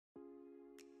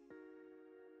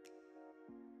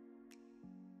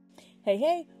Hey,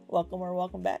 hey, welcome or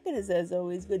welcome back. It is, as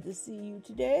always, good to see you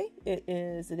today. It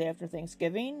is the day after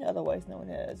Thanksgiving, otherwise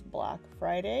known as Black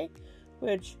Friday,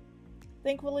 which,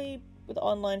 thankfully, with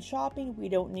online shopping, we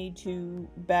don't need to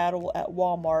battle at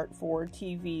Walmart for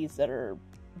TVs that are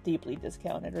deeply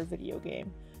discounted or video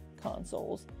game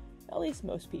consoles. At least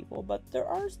most people, but there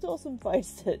are still some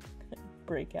fights that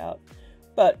break out.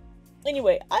 But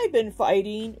anyway, I've been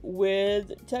fighting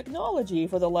with technology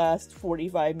for the last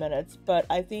 45 minutes, but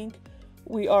I think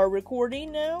we are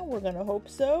recording now. We're going to hope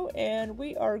so. And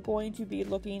we are going to be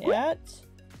looking at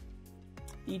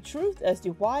the truth as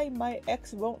to why my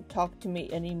ex won't talk to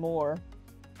me anymore.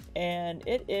 And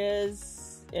it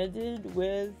is ended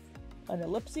with an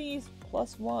ellipses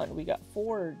 +1. We got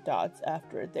 4 dots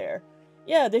after it there.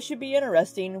 Yeah, this should be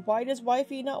interesting. Why does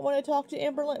Wifey not want to talk to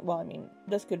Amberlynn? Well, I mean,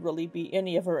 this could really be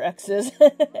any of her exes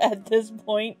at this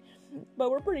point. But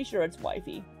we're pretty sure it's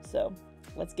Wifey. So,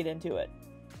 let's get into it.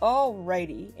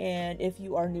 Alrighty, and if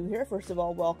you are new here, first of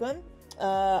all, welcome.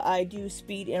 I do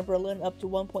speed Amberlynn up to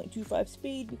 1.25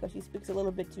 speed because she speaks a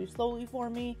little bit too slowly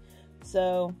for me.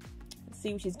 So, let's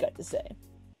see what she's got to say.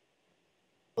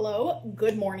 Hello,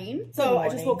 good morning. So I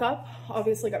just woke up,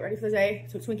 obviously got ready for the day,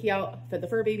 took Twinkie out, fed the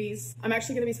fur babies. I'm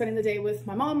actually going to be spending the day with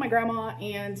my mom, my grandma,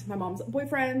 and my mom's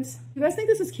boyfriend. You guys think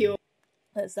this is cute?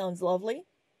 That sounds lovely.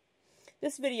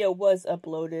 This video was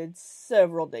uploaded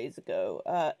several days ago,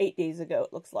 8 days ago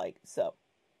it looks like, so.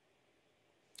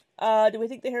 Do we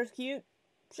think the hair's cute?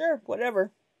 Sure,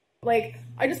 whatever. Like,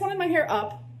 I just wanted my hair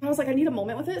up. I was like, I need a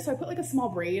moment with it, so I put like a small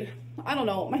braid. I don't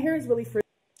know, my hair is really frizzy.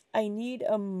 I need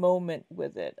a moment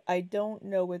with it. I don't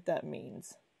know what that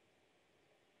means.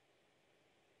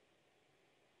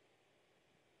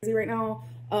 Right now,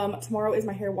 tomorrow is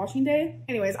my hair washing day.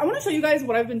 Anyways, I want to show you guys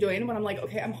what I've been doing when I'm like,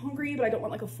 okay, I'm hungry, but I don't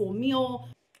want like a full meal.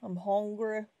 I'm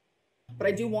hungry. But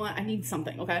I need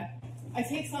something, okay? I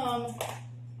take some,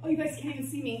 oh, you guys can't even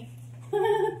see me.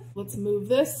 Let's move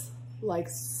this like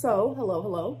so. Hello,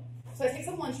 hello. So I take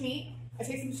some lunch meat. I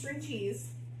take some string cheese.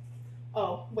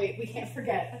 Oh, wait, we can't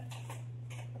forget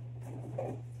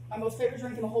my most favorite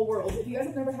drink in the whole world. If you guys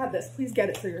have never had this, please get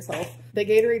it for yourself. The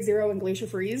Gatorade Zero and Glacier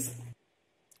Freeze.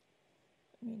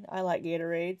 I mean, I like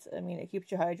Gatorades. I mean, it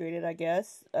keeps you hydrated, I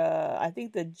guess. I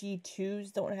think the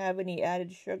G2s don't have any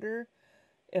added sugar.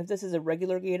 If this is a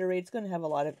regular Gatorade, it's going to have a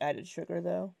lot of added sugar,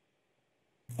 though.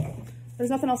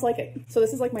 There's nothing else like it. So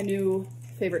this is like my new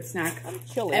favorite snack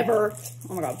ever.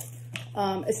 Oh my god.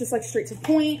 It's just like straight to the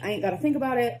point. I ain't got to think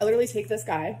about it. I literally take this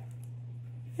guy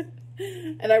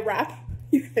and I wrap.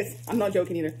 You guys, I'm not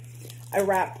joking either. I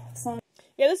wrap some.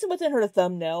 Yeah, this is what's in her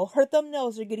thumbnail. Her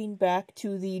thumbnails are getting back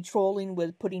to the trolling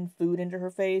with putting food into her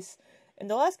face. And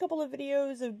the last couple of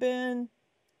videos have been,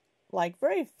 like,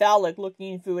 very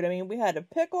phallic-looking food. I mean, we had a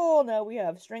pickle, now we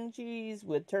have string cheese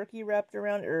with turkey wrapped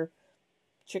around it, or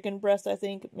chicken breast, I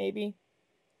think, maybe.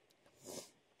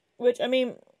 Which, I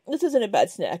mean, this isn't a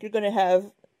bad snack. You're going to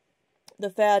have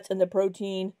the fats and the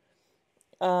protein.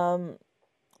 Not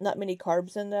many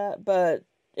carbs in that, but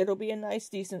it'll be a nice,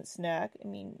 decent snack. I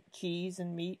mean, cheese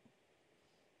and meat.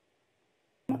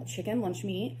 Chicken lunch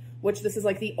meat, which this is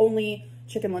like the only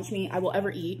chicken lunch meat I will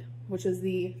ever eat, which is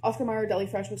the Oscar Mayer Deli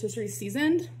Fresh Rotisserie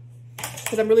Seasoned,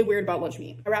 because I'm really weird about lunch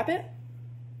meat. I wrap it.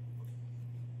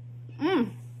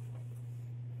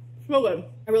 So good.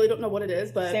 I really don't know what it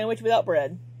is, but sandwich without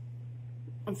bread.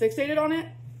 I'm fixated on it,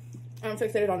 and I'm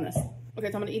fixated on this.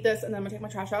 Okay, so I'm gonna eat this, and then I'm gonna take my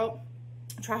trash out.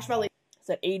 Trash valet. Is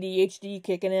that ADHD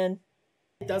kicking in?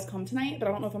 It does come tonight, but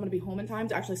I don't know if I'm gonna be home in time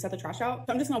to actually set the trash out.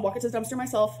 So I'm just gonna walk it to the dumpster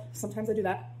myself. Sometimes I do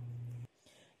that.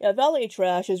 Yeah, valet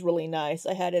trash is really nice.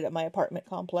 I had it at my apartment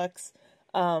complex.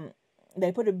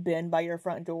 They put a bin by your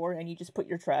front door, and you just put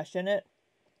your trash in it,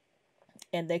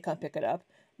 and they come pick it up.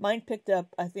 Mine picked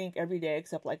up, I think, every day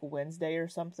except like Wednesday or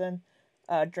something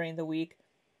during the week.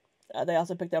 They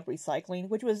also picked up recycling,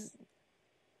 which was,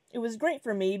 it was great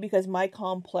for me because my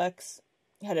complex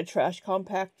had a trash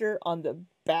compactor on the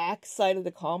back side of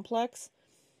the complex.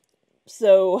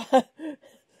 So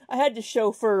I had to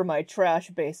chauffeur my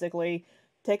trash, basically.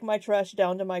 Take my trash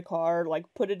down to my car,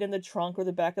 like put it in the trunk or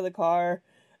the back of the car,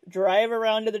 drive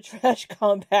around to the trash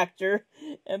compactor,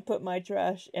 and put my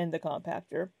trash in the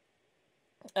compactor.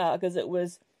 Because it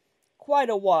was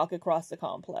quite a walk across the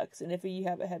complex, and if you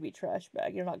have a heavy trash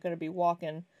bag, you're not going to be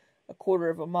walking a quarter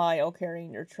of a mile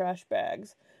carrying your trash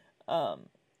bags.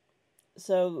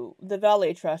 So the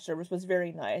valet trash service was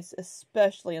very nice,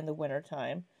 especially in the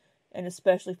wintertime, and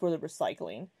especially for the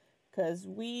recycling, because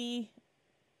we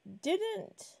did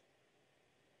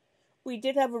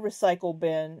have a recycle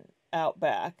bin out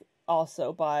back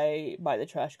also by the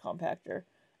trash compactor.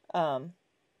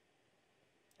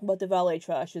 But the valet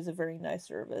trash is a very nice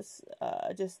service.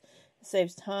 Just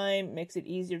saves time, makes it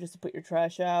easier just to put your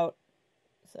trash out.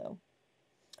 So,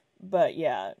 but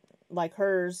yeah, like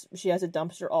hers, she has a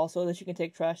dumpster also that you can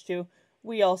take trash to.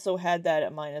 We also had that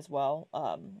at mine as well,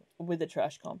 with the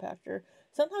trash compactor.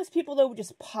 Sometimes people, though, would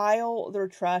just pile their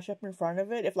trash up in front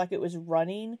of it. If, like, it was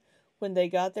running when they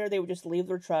got there, they would just leave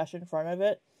their trash in front of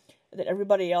it. And then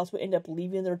everybody else would end up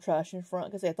leaving their trash in front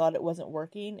because they thought it wasn't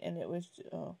working. And it was,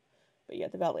 but yeah,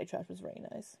 the valet trash was very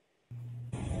nice.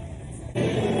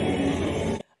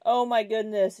 Oh my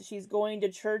goodness, she's going to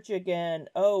church again.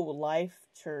 Oh, Life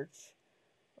Church.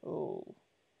 Oh,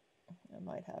 I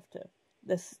might have to.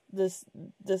 This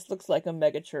looks like a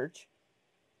mega church.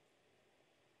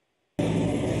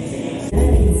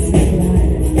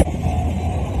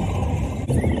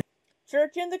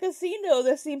 Church and the casino.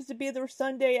 This seems to be their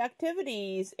Sunday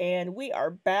activities, and we are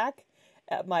back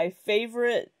at my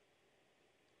favorite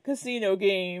casino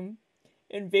game,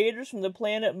 Invaders from the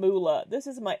Planet Moolah. This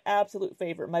is my absolute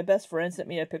favorite. My best friend sent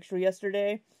me a picture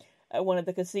yesterday at one of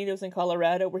the casinos in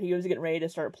Colorado where he was getting ready to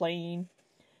start playing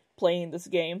this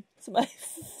game. It's my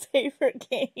favorite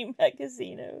game at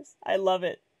casinos. I love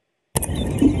it.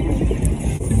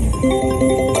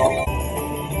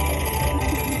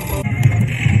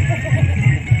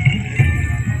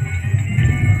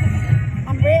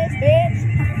 I'm rich, bitch.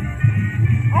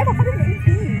 I have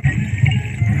 118.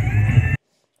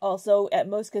 Also, at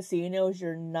most casinos,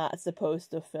 you're not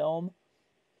supposed to film,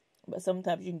 but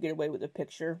sometimes you can get away with a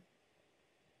picture.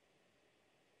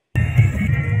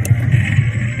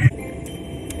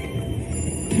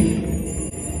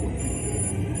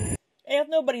 And if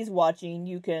nobody's watching,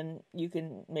 you can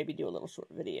maybe do a little short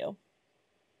video.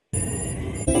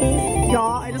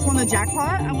 Y'all, I just won the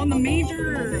jackpot. I won the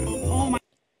major. Oh my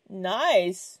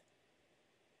Nice.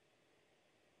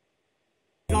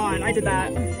 God, I did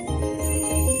that.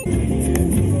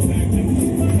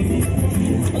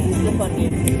 Oh, this is a fun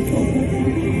game.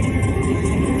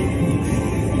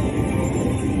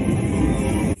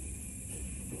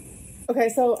 Okay,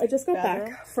 so I just got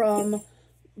back from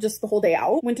just the whole day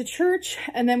out. Went to church,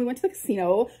 and then we went to the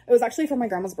casino. It was actually for my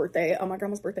grandma's birthday. My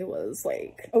grandma's birthday was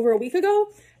like over a week ago,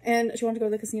 and she wanted to go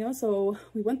to the casino, so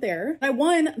we went there. I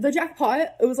won the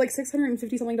jackpot. It was like $650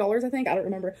 something, I think. I don't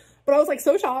remember. But I was like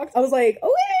so shocked. I was like,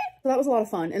 oh yeah! So that was a lot of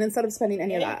fun. And instead of spending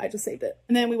any of that, I just saved it.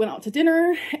 And then we went out to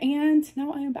dinner, and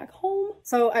now I am back home.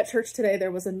 So at church today, there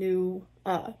was a new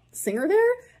singer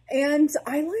there, and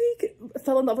I like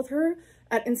fell in love with her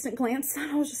at instant glance.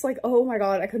 I was just like, oh my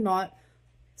God, I could not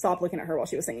stop looking at her while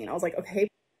she was singing. I was like, okay.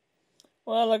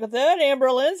 Well, look at that.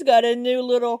 Amberlynn's got a new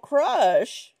little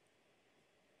crush.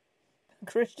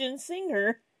 Christian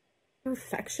singer.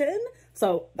 Perfection.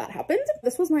 So that happened.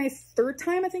 This was my third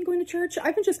time, I think, going to church.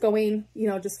 I've been just going, you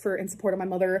know, just in support of my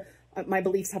mother. My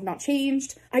beliefs have not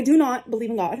changed. I do not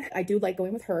believe in God. I do like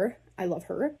going with her. I love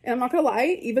her. And I'm not gonna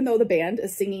lie, even though the band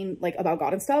is singing like about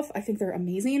God and stuff, I think they're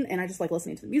amazing, and I just like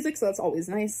listening to the music, so that's always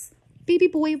nice. Baby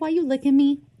boy, why you licking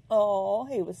me? Oh,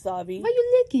 hey, Wasabi. Why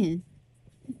you licking?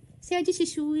 Say I just a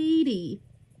sweetie.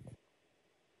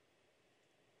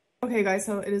 Okay guys,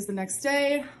 so it is the next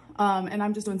day, and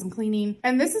I'm just doing some cleaning.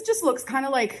 And this just looks kind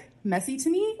of like messy to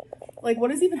me. Like,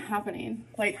 what is even happening?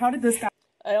 Like, how did this guy...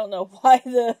 I don't know why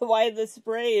the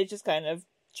spray is just kind of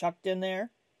chucked in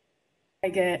there. I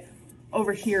get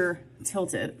over here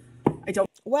tilted. I don't...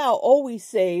 Wow, Always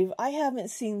Save. I haven't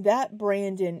seen that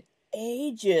brand in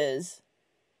ages.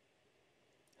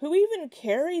 Who even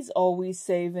carries Always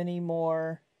Save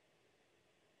anymore?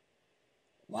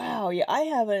 Wow, yeah, I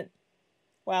haven't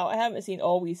seen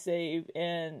Always Save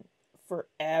in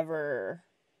forever.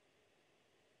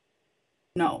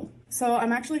 No. So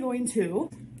I'm actually going to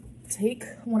take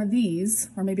one of these,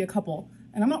 or maybe a couple,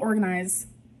 and I'm gonna organize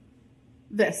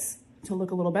this to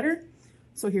look a little better.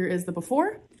 So here is the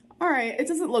before. All right, it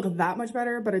doesn't look that much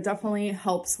better, but it definitely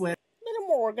helps with... A little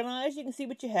more organized, you can see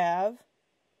what you have.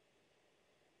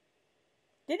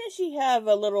 Didn't she have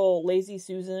a little Lazy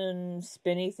Susan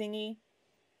spinny thingy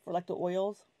for like the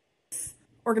oils?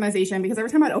 Organization, because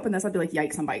every time I'd open this, I'd be like,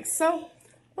 yikes on bikes. So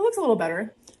it looks a little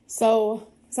better. So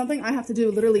something I have to do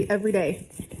literally every day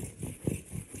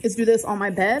is do this on my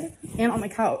bed and on my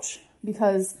couch,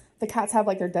 because the cats have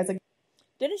like their designated...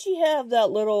 Didn't she have that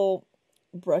little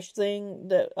brush thing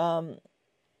that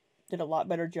did a lot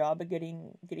better job of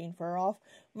getting fur off?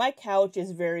 My couch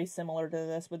is very similar to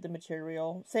this with the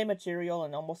material. Same material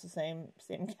and almost the same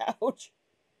couch.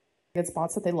 Good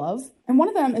spots that they love. And one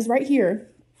of them is right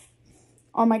here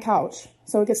on my couch.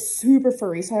 So it gets super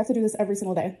furry. So I have to do this every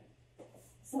single day.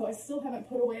 So I still haven't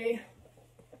put away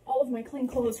all of my clean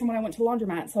clothes from when I went to the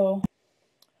laundromat. So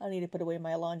I need to put away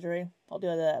my laundry. I'll do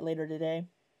that later today.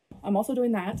 I'm also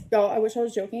doing that. Oh, I wish I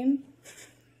was joking.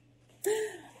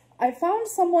 I found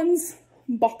someone's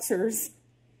boxers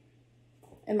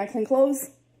in my clean clothes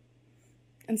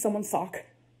and someone's sock.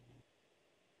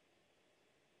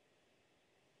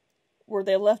 Were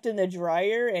they left in the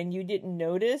dryer and you didn't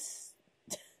notice?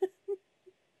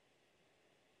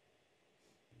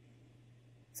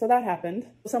 So that happened.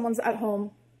 Someone's at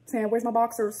home saying, where's my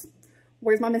boxers?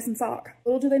 Where's my missing sock?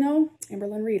 Little do they know,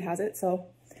 Amberlynn Reed has it. So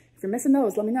if you're missing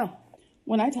those, let me know.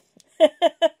 When I tell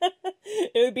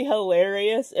It would be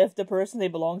hilarious if the person they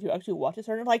belong to actually watches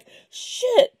her and like,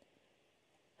 shit,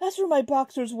 that's where my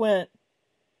boxers went.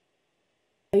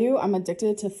 you, I'm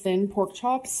addicted to thin pork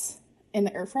chops in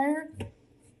the air fryer.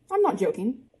 I'm not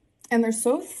joking. And they're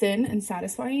so thin and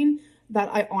satisfying that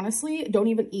I honestly don't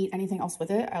even eat anything else with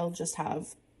it. I'll just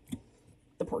have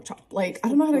the pork chop. Like, I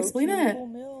don't know how to explain it.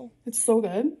 It's so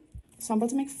good. So I'm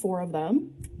about to make 4 of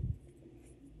them.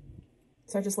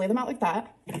 So I just lay them out like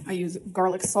that. I use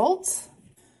garlic salt,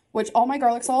 which all my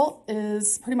garlic salt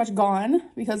is pretty much gone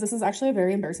because this is actually a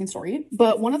very embarrassing story.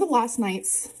 But one of the last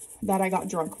nights that I got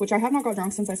drunk, which I have not got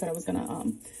drunk since I said I was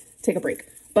gonna take a break,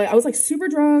 but I was like super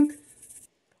drunk.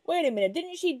 Wait a minute,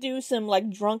 didn't she do some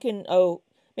like drunken, oh,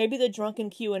 maybe the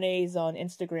drunken Q&As on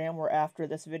Instagram were after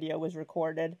this video was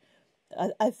recorded?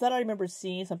 I thought I remember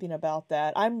seeing something about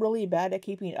that. I'm really bad at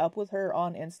keeping up with her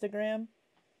on Instagram.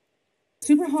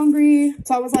 Super hungry.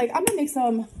 So I was like, I'm gonna make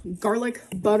some garlic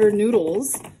butter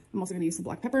noodles. I'm also gonna use some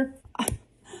black pepper.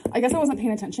 I guess I wasn't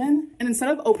paying attention. And instead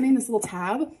of opening this little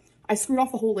tab, I screwed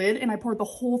off the whole lid and I poured the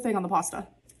whole thing on the pasta.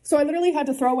 So I literally had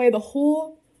to throw away the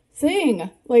whole thing.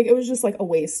 Like, it was just like a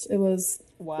waste. It was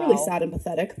really sad and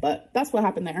pathetic, but that's what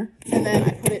happened there. And then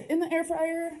I put it in the air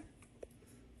fryer,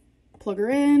 plug her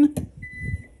in.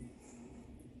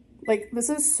 Like, this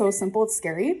is so simple, it's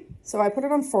scary. So I put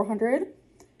it on 400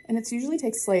 and it usually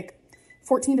takes like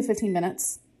 14 to 15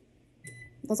 minutes.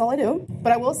 That's all I do.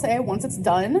 But I will say, once it's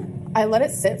done, I let it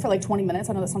sit for like 20 minutes.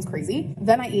 I know that sounds crazy.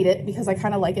 Then I eat it because I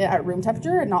kind of like it at room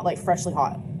temperature and not like freshly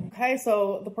hot. Okay,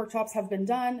 so the pork chops have been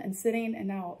done and sitting, and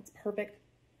now it's perfect.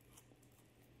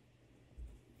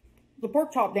 The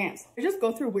pork chop dance. I just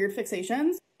go through weird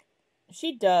fixations.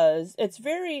 She does. It's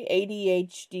very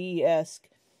ADHD-esque.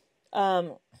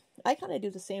 I kind of do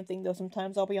the same thing, though.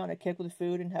 Sometimes I'll be on a kick with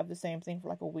food and have the same thing for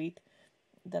like a week.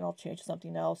 Then I'll change to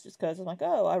something else just because I'm like,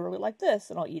 oh, I really like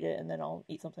this. And I'll eat it, and then I'll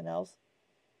eat something else.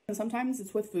 And sometimes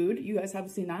it's with food. You guys have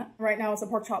seen that. Right now it's a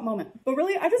pork chop moment. But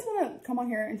really, I just want to come on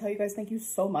here and tell you guys thank you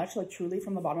so much, like truly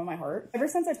from the bottom of my heart. Ever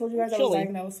since I told you guys I was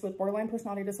diagnosed with borderline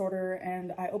personality disorder,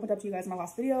 and I opened up to you guys in my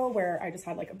last video where I just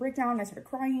had like a breakdown and I started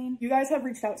crying. You guys have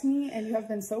reached out to me and you have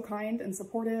been so kind and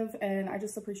supportive, and I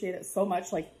just appreciate it so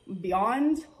much, like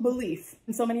beyond belief.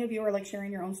 And so many of you are like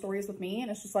sharing your own stories with me,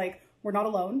 and it's just like, we're not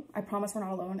alone. I promise we're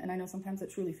not alone. And I know sometimes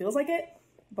it truly feels like it,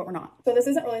 but we're not. So this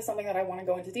isn't really something that I want to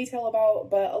go into detail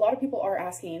about, but a lot of people are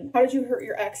asking, how did you hurt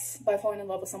your ex by falling in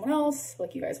love with someone else?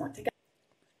 Like, you guys weren't together.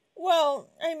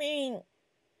 Well, I mean,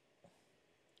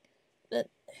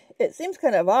 it seems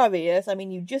kind of obvious. I mean,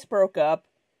 you just broke up.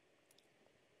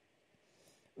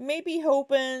 Maybe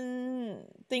hoping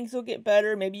things will get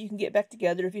better. Maybe you can get back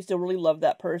together if you still really love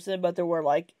that person, but there were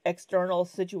like external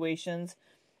situations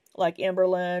like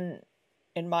Amberlynn,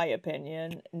 in my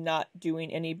opinion, not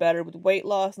doing any better with weight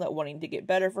loss, not wanting to get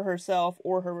better for herself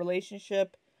or her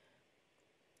relationship.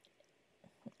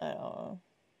 I don't know.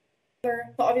 So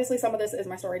obviously some of this is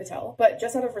my story to tell, but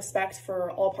just out of respect for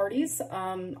all parties,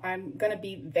 I'm gonna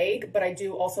be vague, but I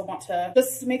do also want to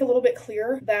just make a little bit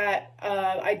clear that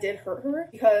I did hurt her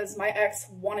because my ex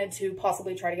wanted to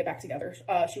possibly try to get back together.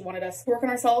 She wanted us to work on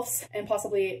ourselves and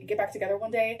possibly get back together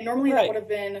one day. Normally that would have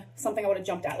been something I would have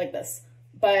jumped at like this.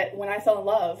 But when I fell in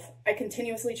love, I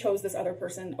continuously chose this other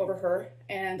person over her,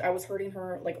 and I was hurting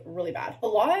her like really bad. A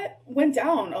lot went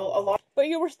down, a lot. But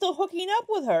you were still hooking up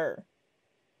with her.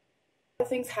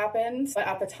 Things happened, but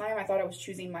at the time I thought I was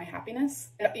choosing my happiness.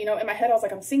 And, you know, in my head I was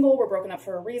like, I'm single, we're broken up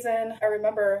for a reason. I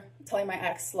remember telling my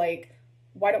ex, like,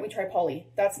 why don't we try poly?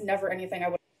 That's never anything I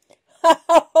would.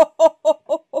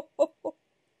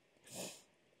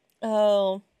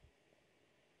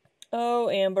 Oh,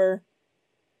 Amber.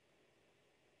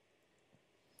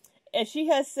 And she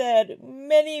has said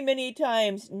many, many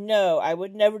times, no, I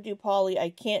would never do poly. I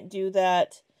can't do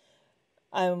that.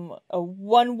 I'm a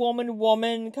one-woman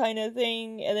woman kind of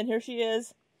thing. And then here she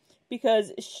is.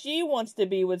 Because she wants to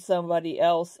be with somebody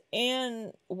else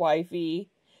and Wifey.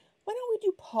 Why don't we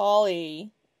do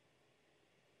poly?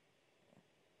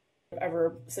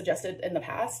 Ever suggested in the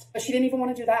past. But she didn't even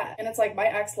want to do that. And it's like, my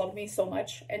ex loved me so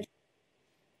much. And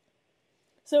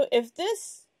so if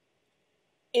this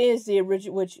is the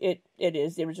original, which it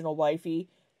is the original Wifey.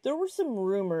 There were some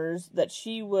rumors that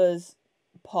she was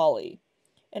poly,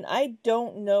 and I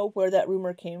don't know where that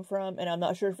rumor came from, and I'm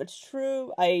not sure if it's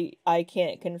true. I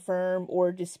can't confirm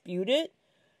or dispute it.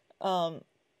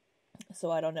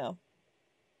 So I don't know.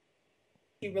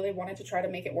 She really wanted to try to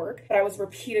make it work, but I was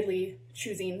repeatedly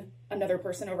choosing another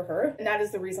person over her, and that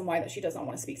is the reason why that she does not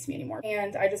want to speak to me anymore.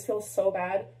 And I just feel so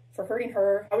bad for hurting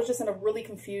her. I was just in a really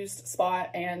confused spot,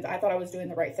 and I thought I was doing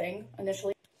the right thing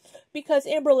initially. Because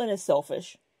Amberlynn is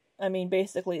selfish. I mean,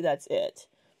 basically that's it.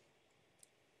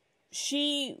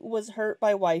 She was hurt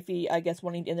by Wifey, I guess,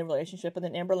 wanting to end the relationship, and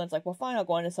then Amberlynn's like, well, fine, I'll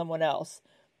go on to someone else.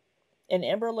 And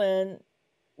Amberlynn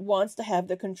wants to have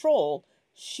the control.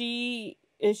 She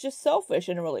is just selfish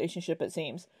in a relationship, it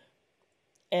seems.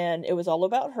 And it was all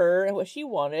about her and what she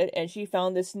wanted, and she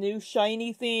found this new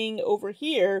shiny thing over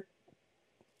here,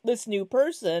 this new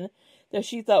person that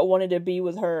she thought wanted to be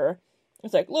with her.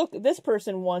 It's like, look, this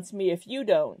person wants me if you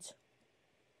don't.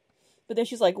 But then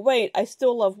she's like, wait, I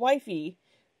still love Wifey,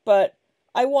 but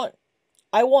I want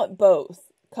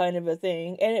both, kind of a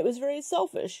thing. And it was very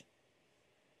selfish.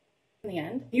 In the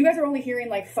end, you guys are only hearing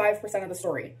like 5% of the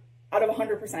story out of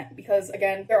 100%, because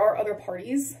again, there are other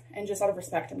parties, and just out of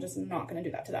respect, I'm just not going to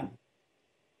do that to them.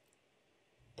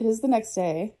 It is the next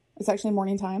day. It's actually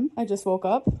morning time. I just woke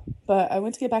up, but I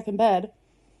went to get back in bed,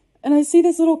 and I see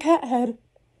this little cat head.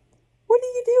 What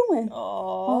are you doing? Aww.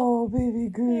 Oh, baby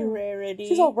girl. Rarity.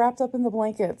 She's all wrapped up in the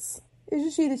blankets.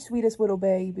 Isn't she the sweetest little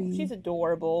baby? She's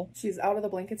adorable. She's out of the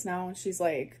blankets now, and she's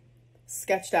like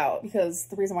sketched out, because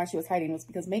the reason why she was hiding was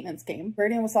because maintenance came.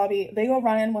 Brady and Wasabi, they go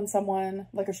running when someone,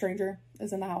 like a stranger,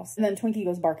 is in the house. And then Twinkie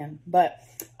goes barking. But,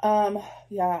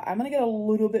 yeah, I'm gonna get a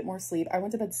little bit more sleep. I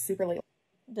went to bed super late.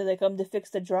 Did they come to fix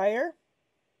the dryer?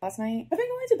 Last night, I've been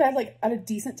going to bed, like, at a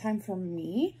decent time for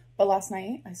me. But last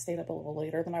night, I stayed up a little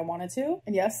later than I wanted to.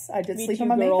 And yes, I did sleep in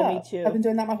my makeup. Me too. I've been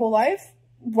doing that my whole life.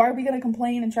 Why are we going to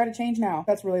complain and try to change now?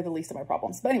 That's really the least of my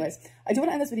problems. But anyways, I do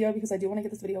want to end this video because I do want to get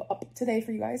this video up today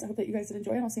for you guys. I hope that you guys did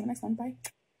enjoy, and I'll see you in the next one. Bye.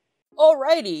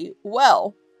 Alrighty.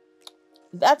 Well,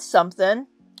 that's something.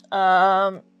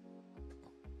 Well,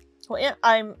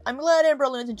 I'm glad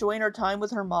Amberlynn is enjoying her time with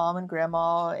her mom and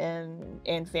grandma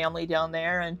and family down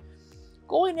there, and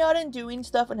going out and doing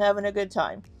stuff and having a good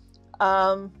time.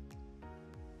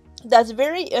 That's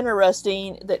very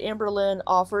interesting that Amberlynn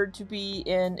offered to be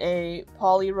in a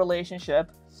poly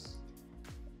relationship,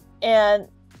 and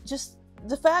just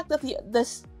the fact that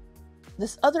this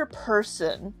other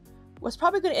person was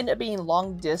probably going to end up being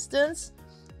long distance,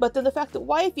 but then the fact that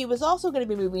Wifey was also going to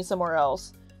be moving somewhere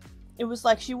else. It was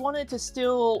like she wanted to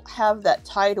still have that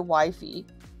tie to Wifey.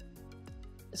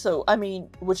 So, I mean,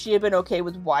 would she have been okay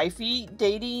with Wifey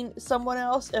dating someone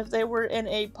else if they were in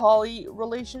a poly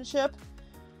relationship?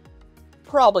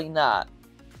 Probably not.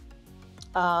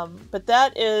 But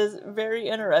that is very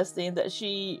interesting that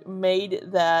she made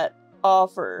that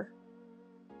offer.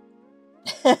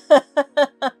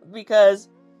 Because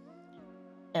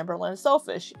Amberlynn is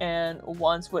selfish and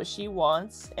wants what she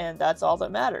wants, and that's all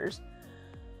that matters.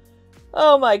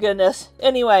 Oh my goodness.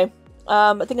 Anyway,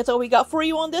 I think that's all we got for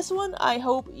you on this one. I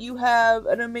hope you have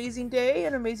an amazing day,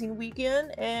 an amazing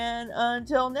weekend, and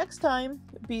until next time,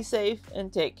 be safe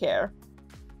and take care.